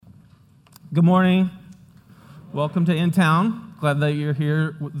Good morning. Welcome to In Town. Glad that you're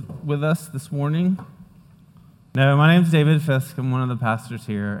here with us this morning. No, my name's David Fisk. I'm one of the pastors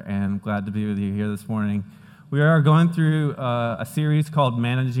here, and glad to be with you here this morning. We are going through a series called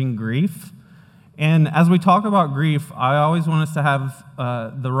Managing Grief. And as we talk about grief, I always want us to have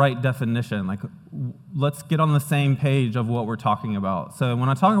the right definition. Like, let's get on the same page of what we're talking about. So when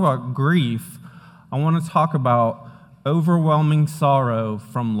I talk about grief, I want to talk about overwhelming sorrow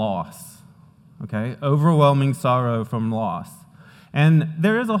from loss. Okay? Overwhelming sorrow from loss. And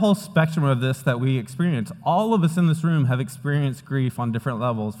there is a whole spectrum of this that we experience. All of us in this room have experienced grief on different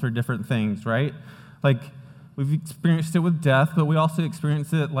levels for different things, right? Like, we've experienced it with death, but we also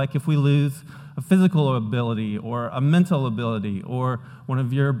experience it like if we lose a physical ability or a mental ability, or one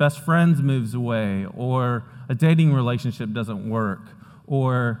of your best friends moves away, or a dating relationship doesn't work,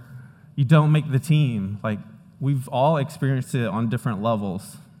 or you don't make the team. Like, we've all experienced it on different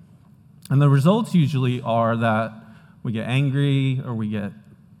levels. And the results usually are that we get angry, or we get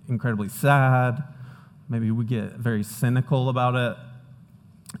incredibly sad. Maybe we get very cynical about it.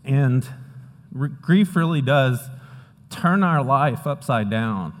 And grief really does turn our life upside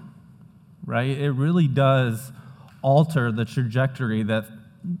down, right? It really does alter the trajectory that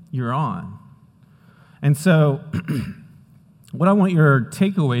you're on. And so what I want your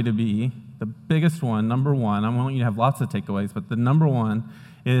takeaway to be, the biggest one, number one, I want you to have lots of takeaways, but the number one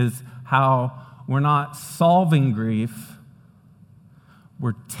is how we're not solving grief,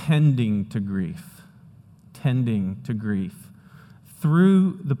 we're tending to grief. Tending to grief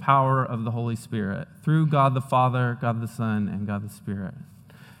through the power of the Holy Spirit, through God the Father, God the Son, and God the Spirit.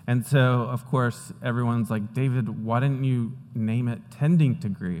 And so, of course, everyone's like, David, why didn't you name it Tending to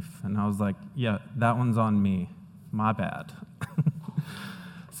Grief? And I was like, yeah, that one's on me. My bad.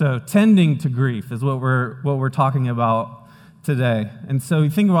 So tending to grief is what we're talking about today. And so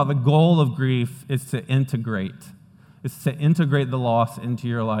you think about the goal of grief is to integrate. It's to integrate the loss into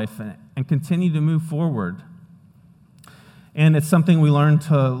your life and continue to move forward. And it's something we learn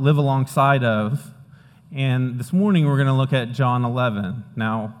to live alongside of. And this morning we're going to look at John 11.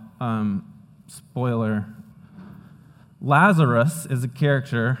 Now, spoiler, Lazarus is a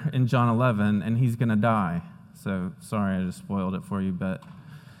character in John 11, and he's going to die. So sorry, I just spoiled it for you, but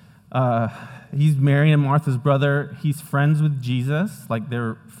he's Mary and Martha's brother. He's friends with Jesus, like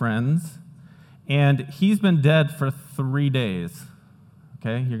they're friends. And he's been dead for 3 days.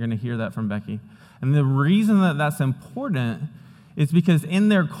 Okay, you're going to hear that from Becky. And the reason that that's important is because in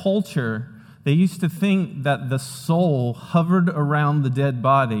their culture, they used to think that the soul hovered around the dead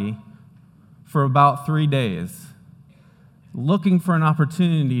body for about 3 days, looking for an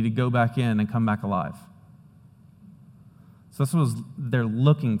opportunity to go back in and come back alive. So that's what they're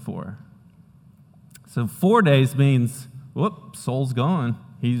looking for. So 4 days means, whoop, soul's gone.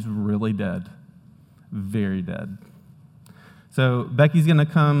 He's really dead. Very dead. So Becky's going to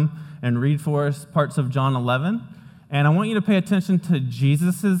come and read for us parts of John 11. And I want you to pay attention to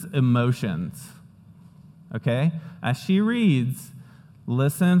Jesus' emotions. Okay? As she reads,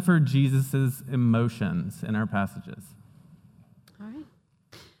 listen for Jesus' emotions in our passages. All right.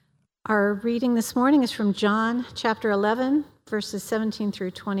 Our reading this morning is from John chapter 11, verses 17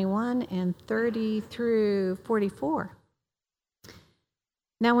 through 21 and 30 through 44.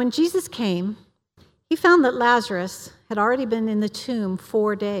 Now, when Jesus came, he found that Lazarus had already been in the tomb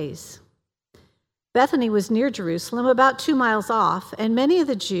 4 days. Bethany was near Jerusalem, about 2 miles off, and many of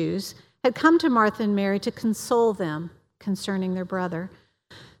the Jews had come to Martha and Mary to console them concerning their brother.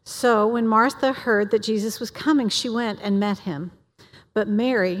 So when Martha heard that Jesus was coming, she went and met him. But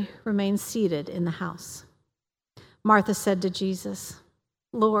Mary remained seated in the house. Martha said to Jesus,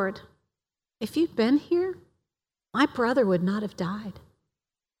 Lord, if you'd been here, my brother would not have died.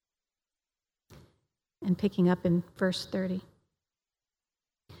 And picking up in verse 30.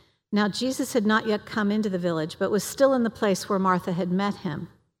 Now Jesus had not yet come into the village, but was still in the place where Martha had met him.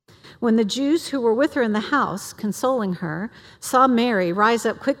 When the Jews who were with her in the house, consoling her, saw Mary rise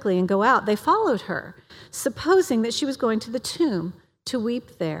up quickly and go out, they followed her, supposing that she was going to the tomb to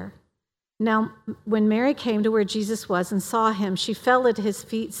weep there. Now, when Mary came to where Jesus was and saw him, she fell at his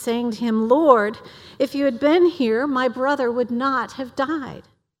feet, saying to him, Lord, if you had been here, my brother would not have died.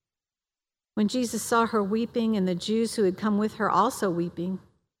 When Jesus saw her weeping and the Jews who had come with her also weeping,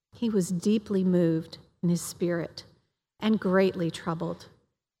 he was deeply moved in his spirit and greatly troubled.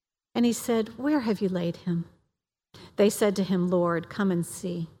 And he said, Where have you laid him? They said to him, Lord, come and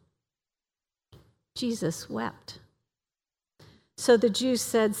see. Jesus wept. So the Jews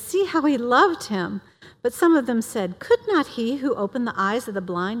said, See how he loved him. But some of them said, Could not he who opened the eyes of the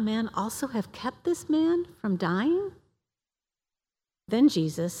blind man also have kept this man from dying? Then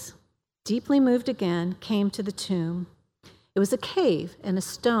Jesus, deeply moved again, came to the tomb. It was a cave, and a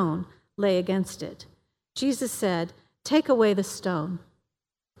stone lay against it. Jesus said, "Take away the stone."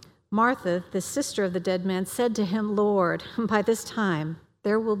 Martha, the sister of the dead man, said to him, "Lord, by this time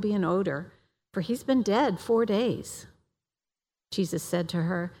there will be an odor, for he's been dead 4 days." Jesus said to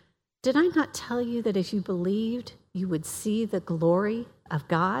her, "Did I not tell you that if you believed, you would see the glory of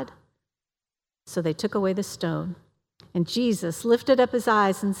God?" So they took away the stone. And Jesus lifted up his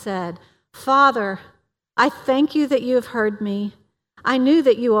eyes and said, "Father, I thank you that you have heard me. I knew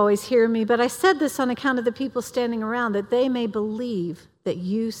that you always hear me, but I said this on account of the people standing around, that they may believe that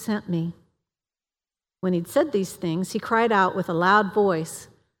you sent me." When he'd said these things, he cried out with a loud voice,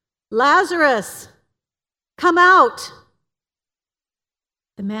 "Lazarus, come out!"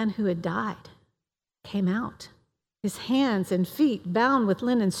 The man who had died came out, his hands and feet bound with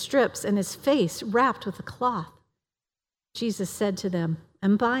linen strips and his face wrapped with a cloth. Jesus said to them,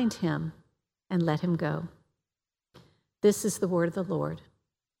 "Unbind him and let him go." This is the word of the Lord.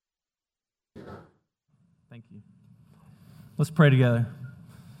 Thank you. Let's pray together.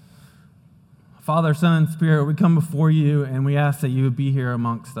 Father, Son, and Spirit, we come before you and we ask that you would be here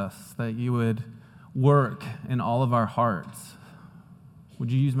amongst us, that you would work in all of our hearts.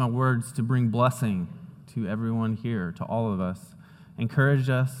 Would you use my words to bring blessing to everyone here, to all of us? Encourage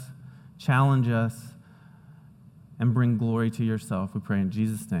us, challenge us, and bring glory to yourself. We pray in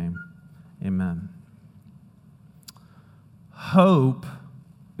Jesus' name. Amen. Hope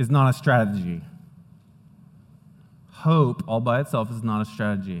is not a strategy. Hope all by itself is not a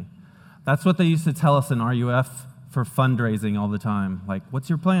strategy. That's what they used to tell us in RUF for fundraising all the time. Like, what's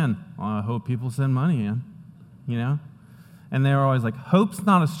your plan? Well, I hope people send money in, And they were always like, hope's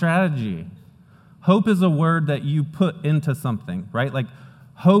not a strategy. Hope is a word that you put into something, right? Like,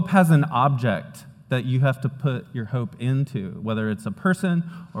 hope has an object that you have to put your hope into, whether it's a person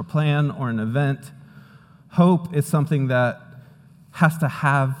or plan or an event. Hope is something that has to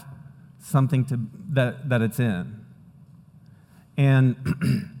have something that it's in. And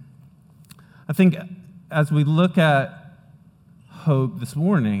I think as we look at hope this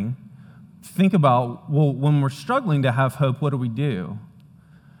morning, think about, well, when we're struggling to have hope, what do we do?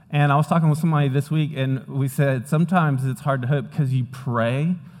 And I was talking with somebody this week, and we said sometimes it's hard to hope because you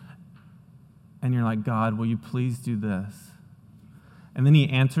pray, and you're like, "God, will you please do this?" And then he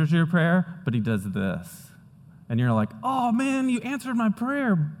answers your prayer, but he does this. And you're like, "Oh, man, you answered my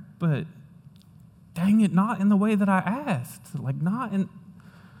prayer, but dang it, not in the way that I asked." Like, not in...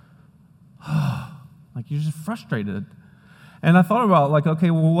 like, you're just frustrated. And I thought about, like, okay,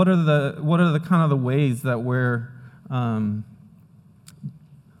 well, what are the kind of the ways that we're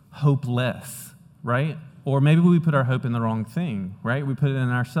hopeless, right? Or maybe we put our hope in the wrong thing, right? We put it in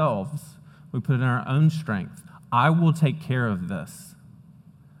ourselves. We put it in our own strength. I will take care of this.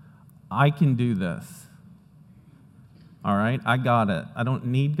 I can do this. All right, I got it. I don't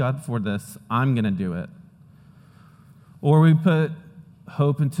need God for this. I'm going to do it. Or we put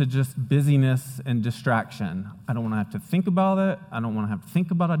hope into just busyness and distraction. I don't want to have to think about it. I don't want to have to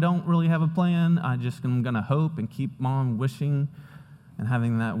think about I don't really have a plan. I just am going to hope and keep on wishing and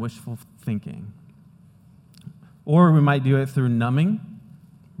having that wishful thinking. Or we might do it through numbing,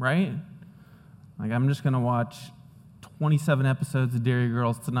 right? Like, I'm just going to watch 27 episodes of Dairy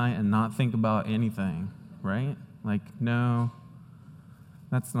Girls tonight and not think about anything, right? Like, no,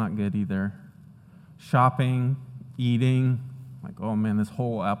 that's not good either. Shopping, eating, like, oh man, this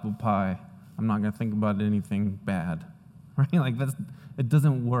whole apple pie, I'm not going to think about anything bad, right? Like, it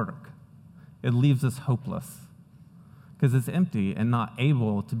doesn't work. It leaves us hopeless because it's empty and not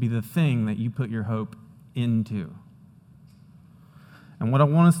able to be the thing that you put your hope into. And what I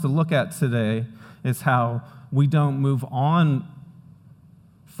want us to look at today is how we don't move on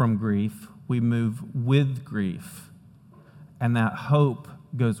from grief, we move with grief, and that hope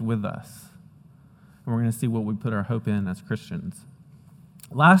goes with us. And we're going to see what we put our hope in as Christians.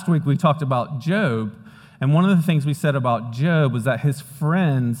 Last week we talked about Job, and one of the things we said about Job was that his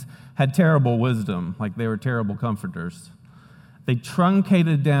friends had terrible wisdom, like they were terrible comforters. They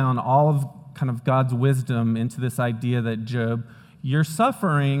truncated down all of kind of God's wisdom into this idea that, Job, you're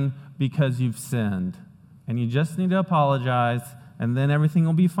suffering because you've sinned, and you just need to apologize, and then everything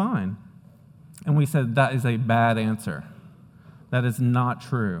will be fine. And we said that is a bad answer. That is not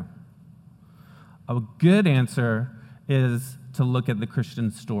true. A good answer is to look at the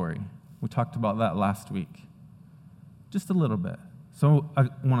Christian story. We talked about that last week, just a little bit. So I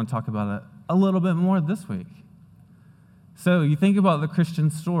want to talk about it a little bit more this week. So you think about the Christian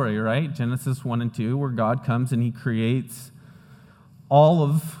story, right? Genesis 1 and 2, where God comes and he creates all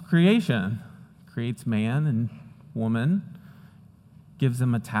of creation, creates man and woman, gives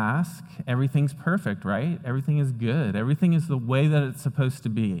him a task. Everything's perfect, right? Everything is good. Everything is the way that it's supposed to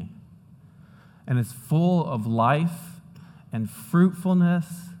be. And it's full of life and fruitfulness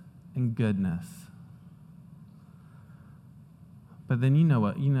and goodness. But then you know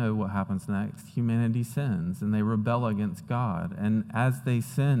what happens next. Humanity sins and they rebel against God. And as they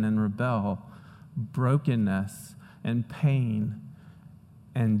sin and rebel, brokenness and pain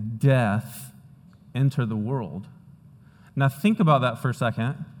and death enter the world. Now think about that for a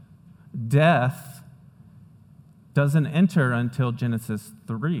second. Death doesn't enter until Genesis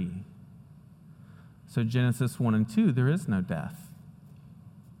 3. So Genesis 1 and 2, there is no death.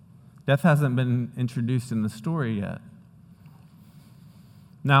 Death hasn't been introduced in the story yet.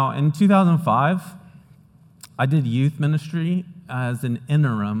 Now, in 2005, I did youth ministry as an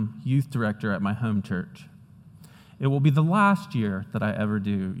interim youth director at my home church. It will be the last year that I ever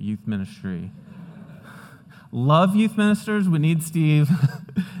do youth ministry. Love youth ministers. We need Steve,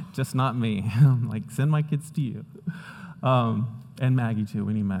 just not me. Like, send my kids to you. And Maggie, too.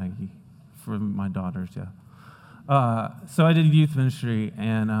 We need Maggie for my daughters, yeah. So I did youth ministry,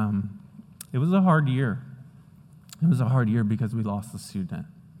 and it was a hard year. It was a hard year because we lost a student.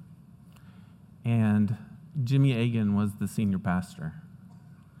 And Jimmy Agan was the senior pastor.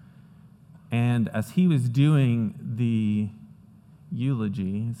 And as he was doing the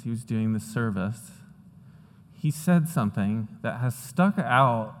eulogy, as he was doing the service, he said something that has stuck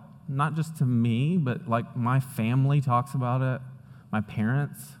out, not just to me, but like my family talks about it, my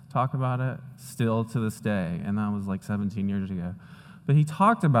parents talk about it still to this day, and that was like 17 years ago. But he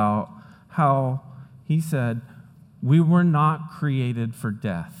talked about how he said, we were not created for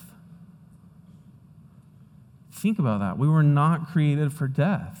death. Think about that. We were not created for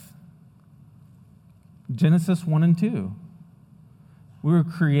death. Genesis 1 and 2. We were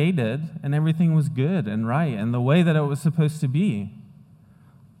created, and everything was good and right, and the way that it was supposed to be.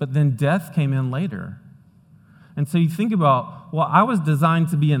 But then death came in later. And so you think about, well, I was designed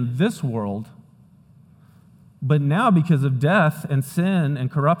to be in this world, but now because of death and sin and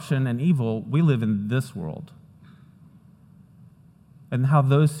corruption and evil, we live in this world. And how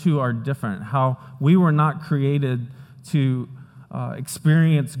those two are different, how we were not created to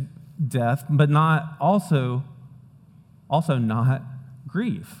experience death, but not also not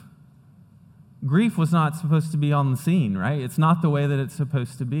grief. Grief was not supposed to be on the scene, right? It's not the way that it's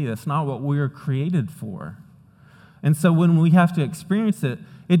supposed to be. That's not what we were created for. And so when we have to experience it,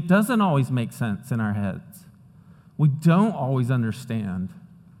 it doesn't always make sense in our heads. We don't always understand.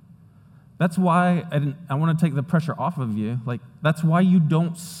 That's why I want to take the pressure off of you. Like, that's why you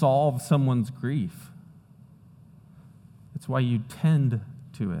don't solve someone's grief. It's why you tend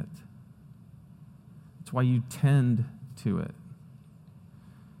to it. It's why you tend to it.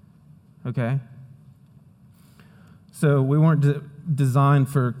 Okay? So we weren't designed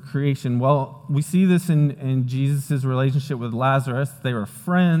for creation. Well, we see this in Jesus' relationship with Lazarus. They were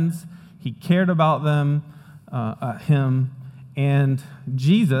friends. He cared about them, him. And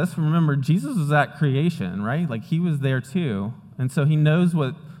Jesus, remember, Jesus was at creation, right? Like, he was there too. And so he knows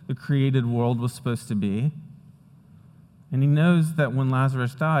what the created world was supposed to be. And he knows that when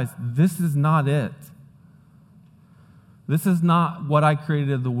Lazarus dies, this is not it. This is not what I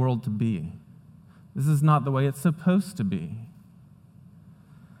created the world to be. This is not the way it's supposed to be.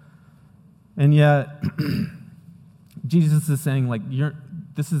 And yet, Jesus is saying, like,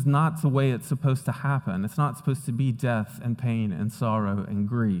 this is not the way it's supposed to happen. It's not supposed to be death and pain and sorrow and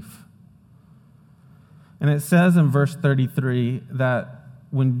grief. And it says in verse 33 that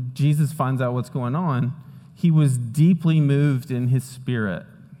when Jesus finds out what's going on, he was deeply moved in his spirit.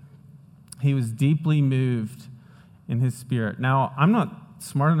 He was deeply moved in his spirit. Now, I'm not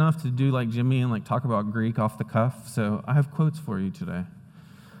smart enough to do like Jimmy and like talk about Greek off the cuff, so I have quotes for you today.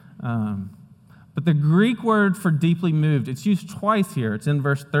 But the Greek word for deeply moved, it's used twice here. It's in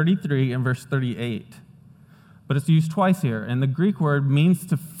verse 33 and verse 38. But it's used twice here. And the Greek word means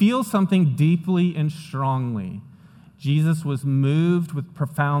to feel something deeply and strongly. Jesus was moved with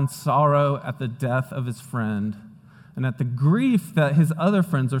profound sorrow at the death of his friend and at the grief that his other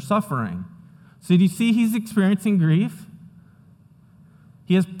friends are suffering. So do you see he's experiencing grief?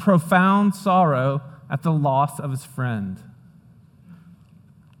 He has profound sorrow at the loss of his friend.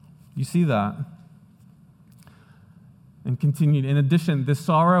 You see that? And continued. In addition, this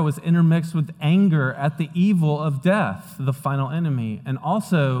sorrow was intermixed with anger at the evil of death, the final enemy, and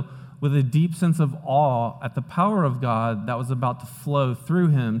also with a deep sense of awe at the power of God that was about to flow through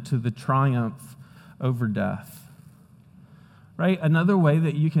him to the triumph over death. Right? Another way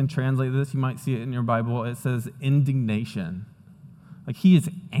that you can translate this, you might see it in your Bible, it says indignation. Like, he is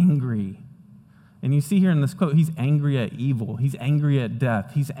angry And you see here in this quote, he's angry at evil. He's angry at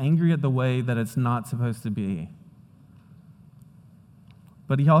death. He's angry at the way that it's not supposed to be.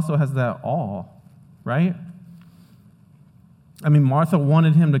 But he also has that awe, right? I mean, Martha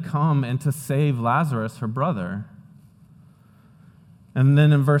wanted him to come and to save Lazarus, her brother. And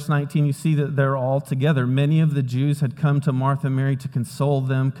then in verse 19, you see that they're all together. Many of the Jews had come to Martha and Mary to console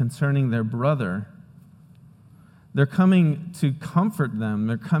them concerning their brother. They're coming to comfort them.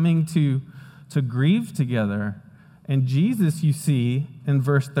 They're coming to grieve together. And Jesus, you see, in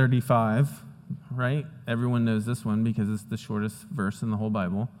verse 35, right? Everyone knows this one because it's the shortest verse in the whole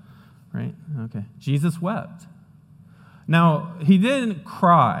Bible, right? Okay. Jesus wept. Now, he didn't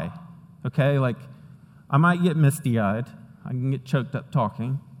cry, okay? Like, I might get misty-eyed. I can get choked up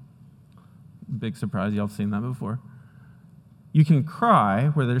talking. Big surprise, y'all have seen that before. You can cry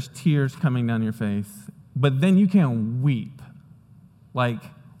where there's tears coming down your face, but then you can weep, like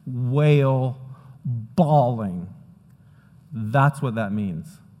wail, bawling. That's what that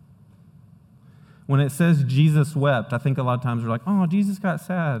means. When it says Jesus wept, I think a lot of times we're like, oh, Jesus got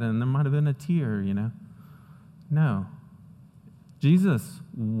sad and there might have been a tear, you know. No. Jesus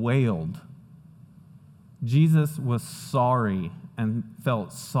wailed. Jesus was sorry and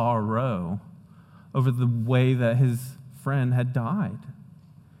felt sorrow over the way that his friend had died.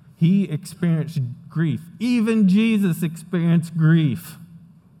 He experienced grief. Even Jesus experienced grief.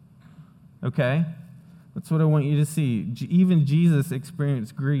 Okay? That's what I want you to see. Even Jesus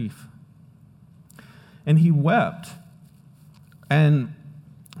experienced grief. And he wept. And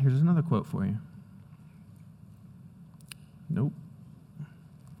here's another quote for you. Nope.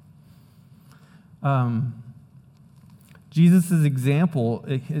 Jesus' example,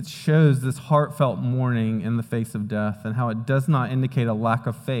 it shows this heartfelt mourning in the face of death and how it does not indicate a lack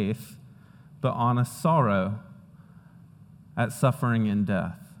of faith, but honest sorrow at suffering and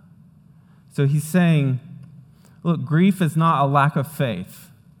death. So he's saying, look, grief is not a lack of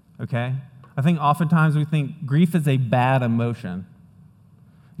faith, okay? I think oftentimes we think grief is a bad emotion.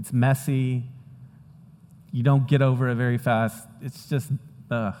 It's messy. You don't get over it very fast. It's just,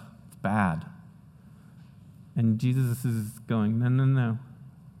 it's bad. And Jesus is going, no.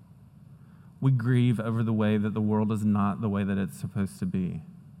 We grieve over the way that the world is not the way that it's supposed to be.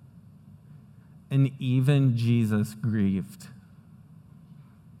 And even Jesus grieved.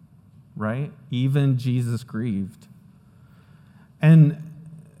 Right? Even Jesus grieved. And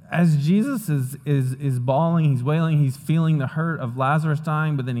as Jesus is bawling, he's wailing, he's feeling the hurt of Lazarus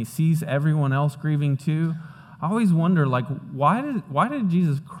dying, but then he sees everyone else grieving too. I always wonder, like, why did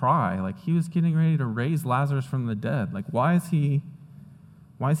Jesus cry? Like, he was getting ready to raise Lazarus from the dead. Like, why is he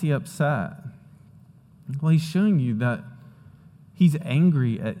upset? Well, he's showing you that he's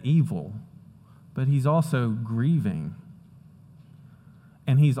angry at evil, but he's also grieving.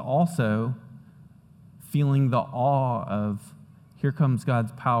 And he's also feeling the awe of, here comes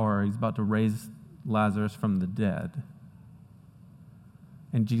God's power. He's about to raise Lazarus from the dead.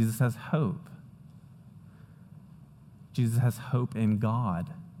 And Jesus has hope. Jesus has hope in God.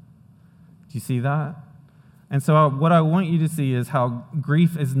 Do you see that? And so what I want you to see is how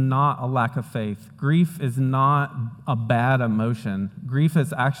grief is not a lack of faith. Grief is not a bad emotion. Grief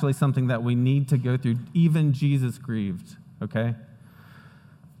is actually something that we need to go through. Even Jesus grieved, okay?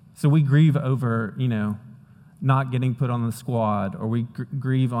 So we grieve over, not getting put on the squad, or we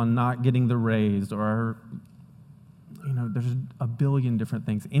grieve on not getting the raise, or, there's a billion different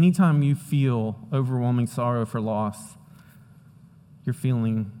things. Anytime you feel overwhelming sorrow for loss, you're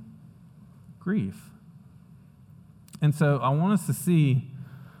feeling grief. And so I want us to see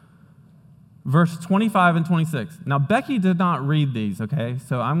verse 25 and 26. Now, Becky did not read these, okay?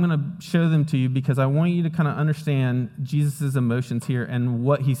 So I'm going to show them to you because I want you to kind of understand Jesus' emotions here and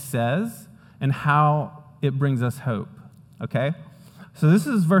what he says and how it brings us hope, okay? So this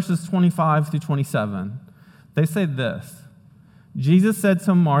is verses 25 through 27. They say this. Jesus said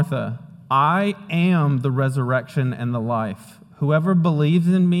to Martha, I am the resurrection and the life. Whoever believes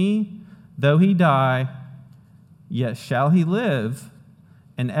in me, though he die, yet shall he live,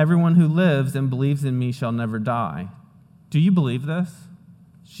 and everyone who lives and believes in me shall never die. Do you believe this?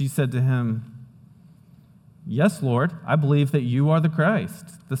 She said to him, Yes, Lord, I believe that you are the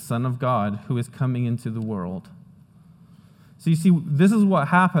Christ, the Son of God, who is coming into the world. So you see, this is what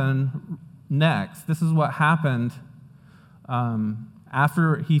happened next. This is what happened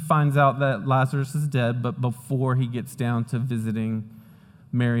after he finds out that Lazarus is dead, but before he gets down to visiting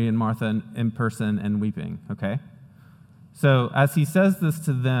Mary and Martha in person and weeping, okay? So as he says this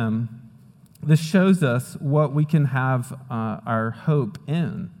to them, this shows us what we can have our hope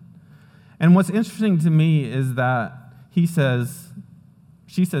in. And what's interesting to me is that she says,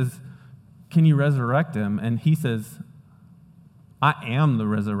 can you resurrect him? And he says, I am the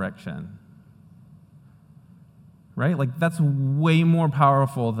resurrection. Right? Like, that's way more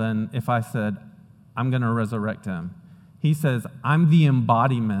powerful than if I said, I'm going to resurrect him. He says, I'm the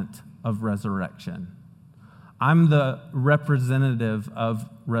embodiment of resurrection. I'm the representative of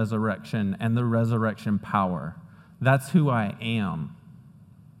resurrection and the resurrection power. That's who I am.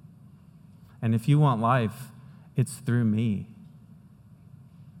 And if you want life, it's through me.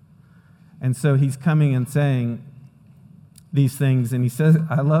 And so he's coming and saying these things, and he says,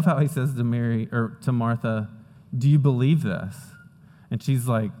 I love how he says to Mary, or to Martha, do you believe this? And she's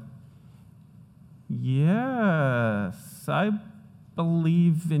like, yes, I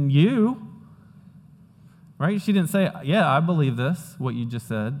believe in you. Right? She didn't say, yeah, I believe this, what you just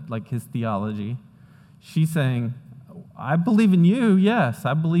said, like his theology. She's saying, I believe in you, yes.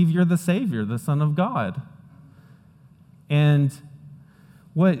 I believe you're the Savior, the Son of God. And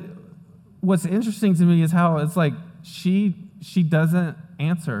what's interesting to me is how it's like she doesn't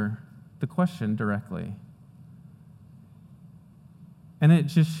answer the question directly. And it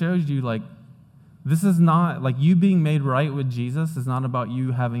just shows you, like, this is not, like, you being made right with Jesus is not about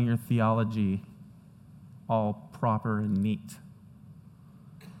you having your theology all proper and neat.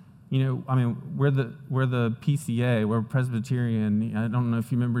 You know, I mean, we're the PCA, we're Presbyterian. I don't know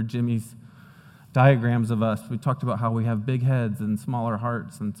if you remember Jimmy's diagrams of us. We talked about how we have big heads and smaller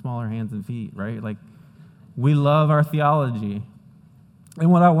hearts and smaller hands and feet, right? Like, we love our theology.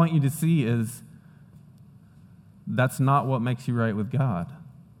 And what I want you to see is that's not what makes you right with God.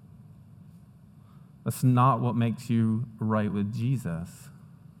 That's not what makes you right with Jesus.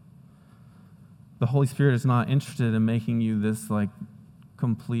 The Holy Spirit is not interested in making you this, like,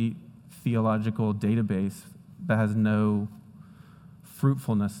 complete theological database that has no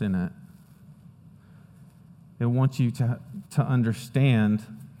fruitfulness in it. It wants you to understand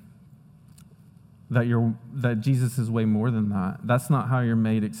that Jesus is way more than that. That's not how you're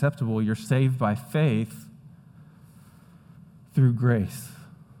made acceptable. You're saved by faith through grace.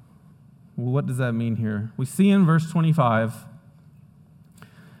 Well, what does that mean here? We see in verse 25,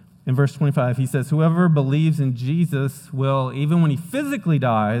 he says, whoever believes in Jesus will, even when he physically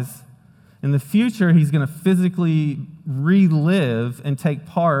dies, in the future, he's going to physically relive and take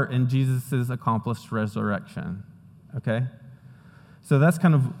part in Jesus' accomplished resurrection. Okay? So that's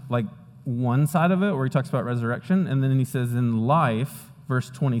kind of like one side of it where he talks about resurrection. And then he says in life,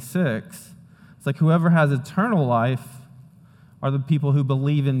 verse 26, it's like whoever has eternal life are the people who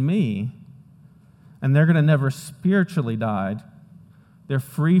believe in me, and they're going to never spiritually die. They're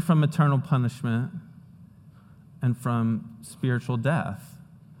free from eternal punishment and from spiritual death.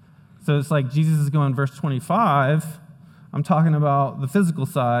 So it's like Jesus is going, verse 25, I'm talking about the physical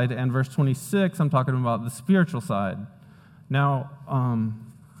side, and verse 26, I'm talking about the spiritual side. Now,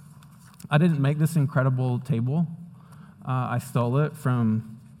 I didn't make this incredible table. I stole it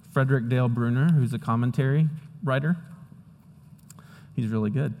from Frederick Dale Bruner, who's a commentary writer. He's really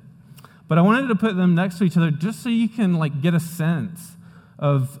good. But I wanted to put them next to each other just so you can, like, get a sense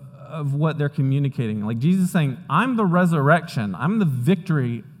of what they're communicating. Like, Jesus is saying, I'm the resurrection. I'm the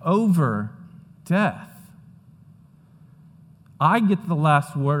victory over death. I get the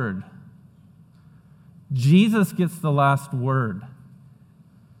last word. Jesus gets the last word.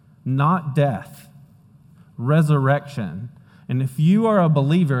 Not death. Resurrection. And if you are a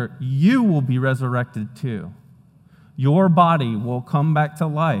believer, you will be resurrected too. Your body will come back to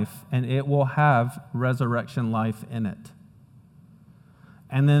life, and it will have resurrection life in it.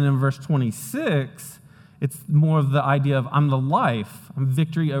 And then in verse 26, it's more of the idea of I'm the life. I'm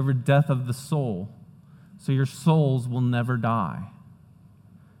victory over death of the soul. So your souls will never die.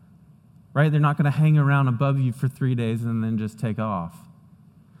 Right? They're not going to hang around above you for 3 days and then just take off.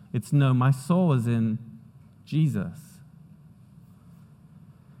 It's no, my soul is in Jesus.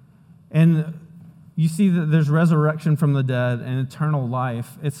 And you see that there's resurrection from the dead and eternal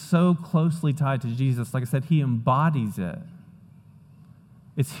life. It's so closely tied to Jesus. Like I said, he embodies it.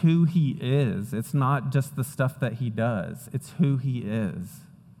 It's who he is. It's not just the stuff that he does. It's who he is.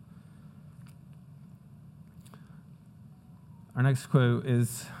 Our next quote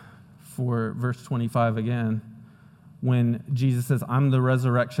is for verse 25 again, when Jesus says, I'm the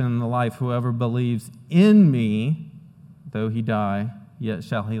resurrection and the life. Whoever believes in me, though he die, yet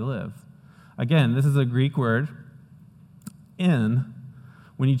shall he live. Again, this is a Greek word, in.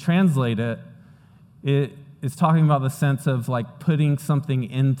 When you translate it, it's talking about the sense of like putting something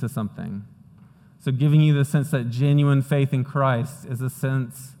into something. So giving you the sense that genuine faith in Christ is a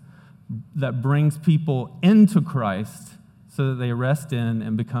sense that brings people into Christ so that they rest in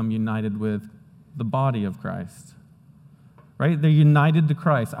and become united with the body of Christ. right? They're united to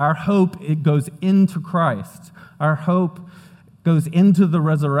Christ. Our hope, it goes into Christ. Our hope goes into the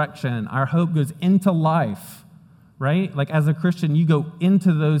resurrection. Our hope goes into life, right? Like as a Christian, you go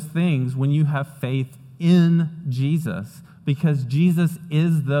into those things when you have faith in Jesus, because Jesus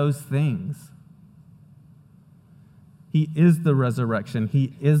is those things. He is the resurrection.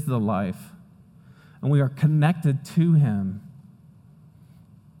 He is the life. And we are connected to him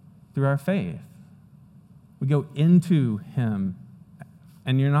through our faith. We go into him,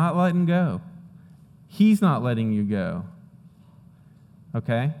 and you're not letting go. He's not letting you go.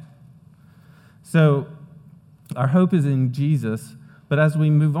 Okay? So our hope is in Jesus, but as we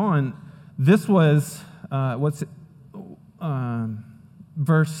move on, this was,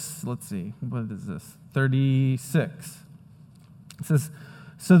 verse, let's see, what is this? 36. It says,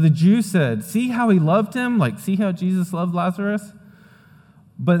 so the Jews said, see how he loved him? Like, see how Jesus loved Lazarus?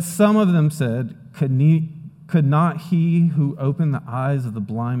 But some of them said, could not he who opened the eyes of the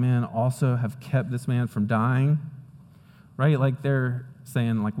blind man also have kept this man from dying? Right? Like they're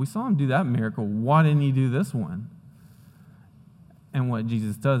saying, like, we saw him do that miracle. Why didn't he do this one? And what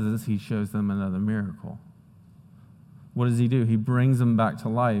Jesus does is he shows them another miracle. What does he do? He brings them back to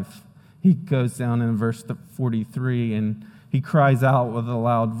life. He goes down in verse 43 and he cries out with a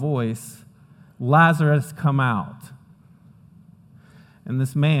loud voice, Lazarus, come out. And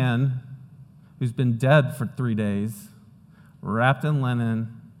this man, who's been dead for 3 days, wrapped in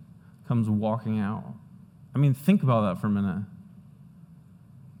linen, comes walking out. I mean, think about that for a minute.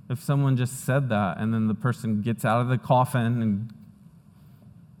 If someone just said that and then the person gets out of the coffin and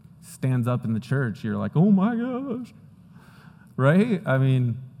stands up in the church, you're like, oh my gosh. Right? I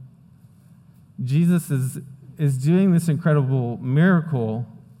mean, Jesus is doing this incredible miracle,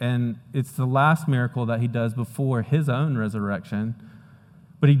 and it's the last miracle that he does before his own resurrection.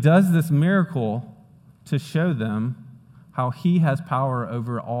 But he does this miracle to show them how he has power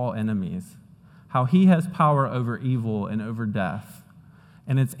over all enemies, how he has power over evil and over death.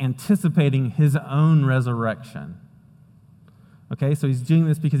 And it's anticipating his own resurrection. Okay, so he's doing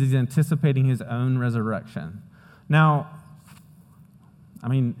this because he's anticipating his own resurrection. Now, I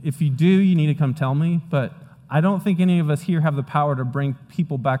mean, if you do, you need to come tell me, but I don't think any of us here have the power to bring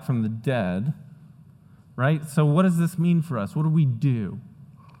people back from the dead, right? So what does this mean for us? What do we do?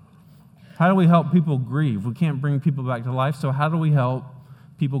 How do we help people grieve? We can't bring people back to life, so how do we help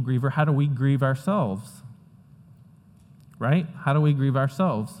people grieve, or how do we grieve ourselves? Right? How do we grieve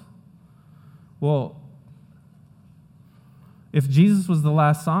ourselves? Well, if Jesus was the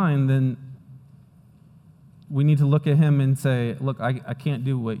last sign, then we need to look at him and say, look, I can't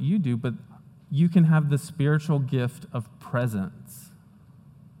do what you do, but you can have the spiritual gift of presence.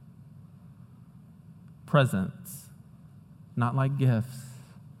 Presence. Not like gifts.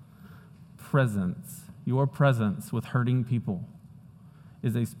 Presence. Your presence with hurting people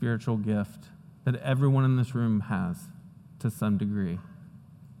is a spiritual gift that everyone in this room has to some degree.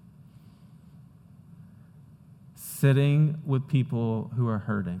 Sitting with people who are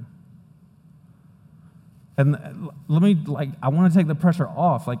hurting. And I want to take the pressure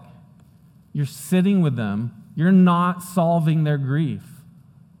off. Like, you're sitting with them. You're not solving their grief.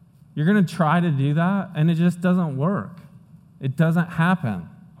 You're going to try to do that, and it just doesn't work. It doesn't happen.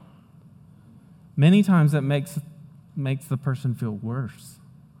 Many times it makes the person feel worse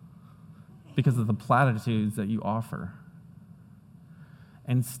because of the platitudes that you offer.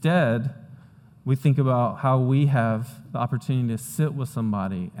 Instead, we think about how we have the opportunity to sit with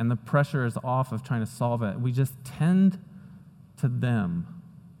somebody, and the pressure is off of trying to solve it. We just tend to them.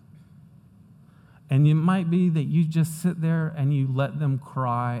 And it might be that you just sit there and you let them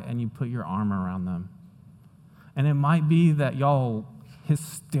cry and you put your arm around them. And it might be that y'all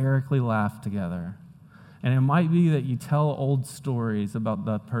hysterically laugh together. And it might be that you tell old stories about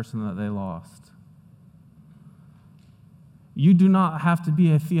the person that they lost. You do not have to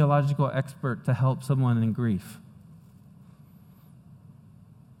be a theological expert to help someone in grief.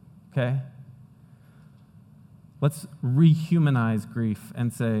 Okay? Let's rehumanize grief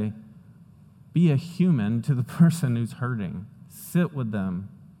and say, be a human to the person who's hurting. Sit with them.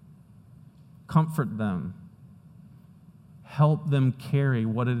 Comfort them. Help them carry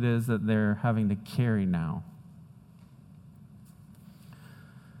what it is that they're having to carry now.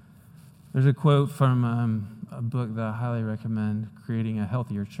 There's a quote from a book that I highly recommend, Creating a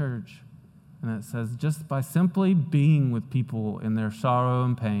Healthier Church. And it says, just by simply being with people in their sorrow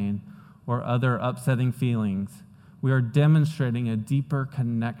and pain or other upsetting feelings, we are demonstrating a deeper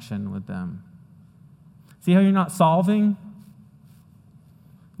connection with them. See how you're not solving?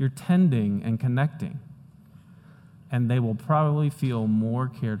 You're tending and connecting. And they will probably feel more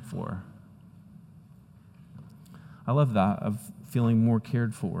cared for. I love that, of feeling more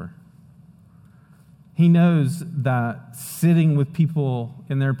cared for. He knows that sitting with people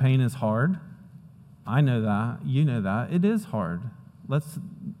in their pain is hard. I know that. You know that. It is hard. Let's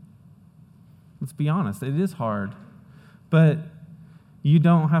be honest. It is hard. But you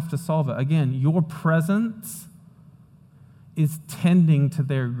don't have to solve it. Again, your presence is tending to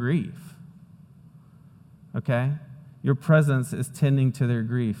their grief. Okay? Your presence is tending to their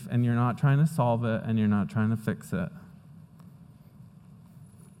grief, and you're not trying to solve it, and you're not trying to fix it.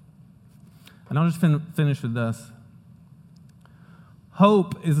 And I'll just finish with this.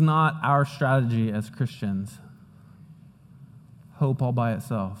 Hope is not our strategy as Christians. Hope all by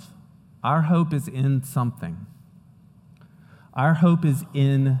itself. Our hope is in something. Our hope is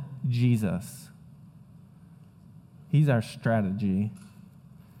in Jesus. He's our strategy,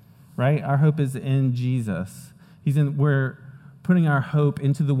 right? Our hope is in Jesus. We're putting our hope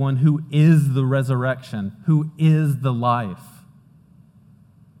into the one who is the resurrection, who is the life.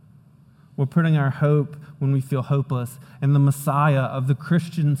 We're putting our hope when we feel hopeless in the Messiah of the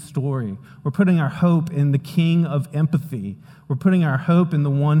Christian story. We're putting our hope in the King of empathy. We're putting our hope in the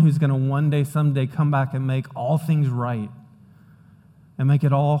one who's going to one day, someday come back and make all things right and make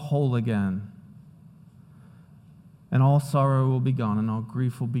it all whole again. And all sorrow will be gone, and all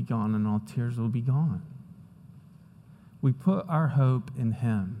grief will be gone, and all tears will be gone. We put our hope in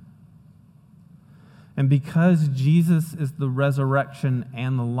him. And because Jesus is the resurrection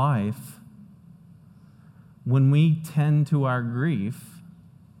and the life, when we tend to our grief,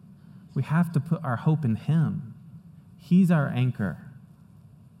 we have to put our hope in him. He's our anchor.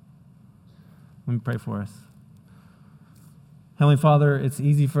 Let me pray for us. Heavenly Father, it's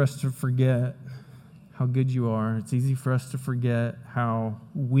easy for us to forget how good you are. It's easy for us to forget how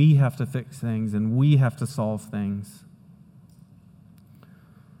we have to fix things and we have to solve things.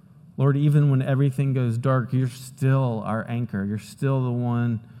 Lord, even when everything goes dark, you're still our anchor. You're still the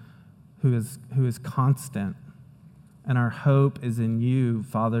one who is constant. And our hope is in you,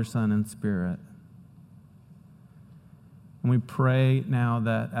 Father, Son, and Spirit. And we pray now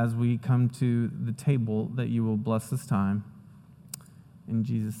that as we come to the table, that you will bless this time. In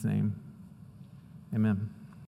Jesus' name, amen.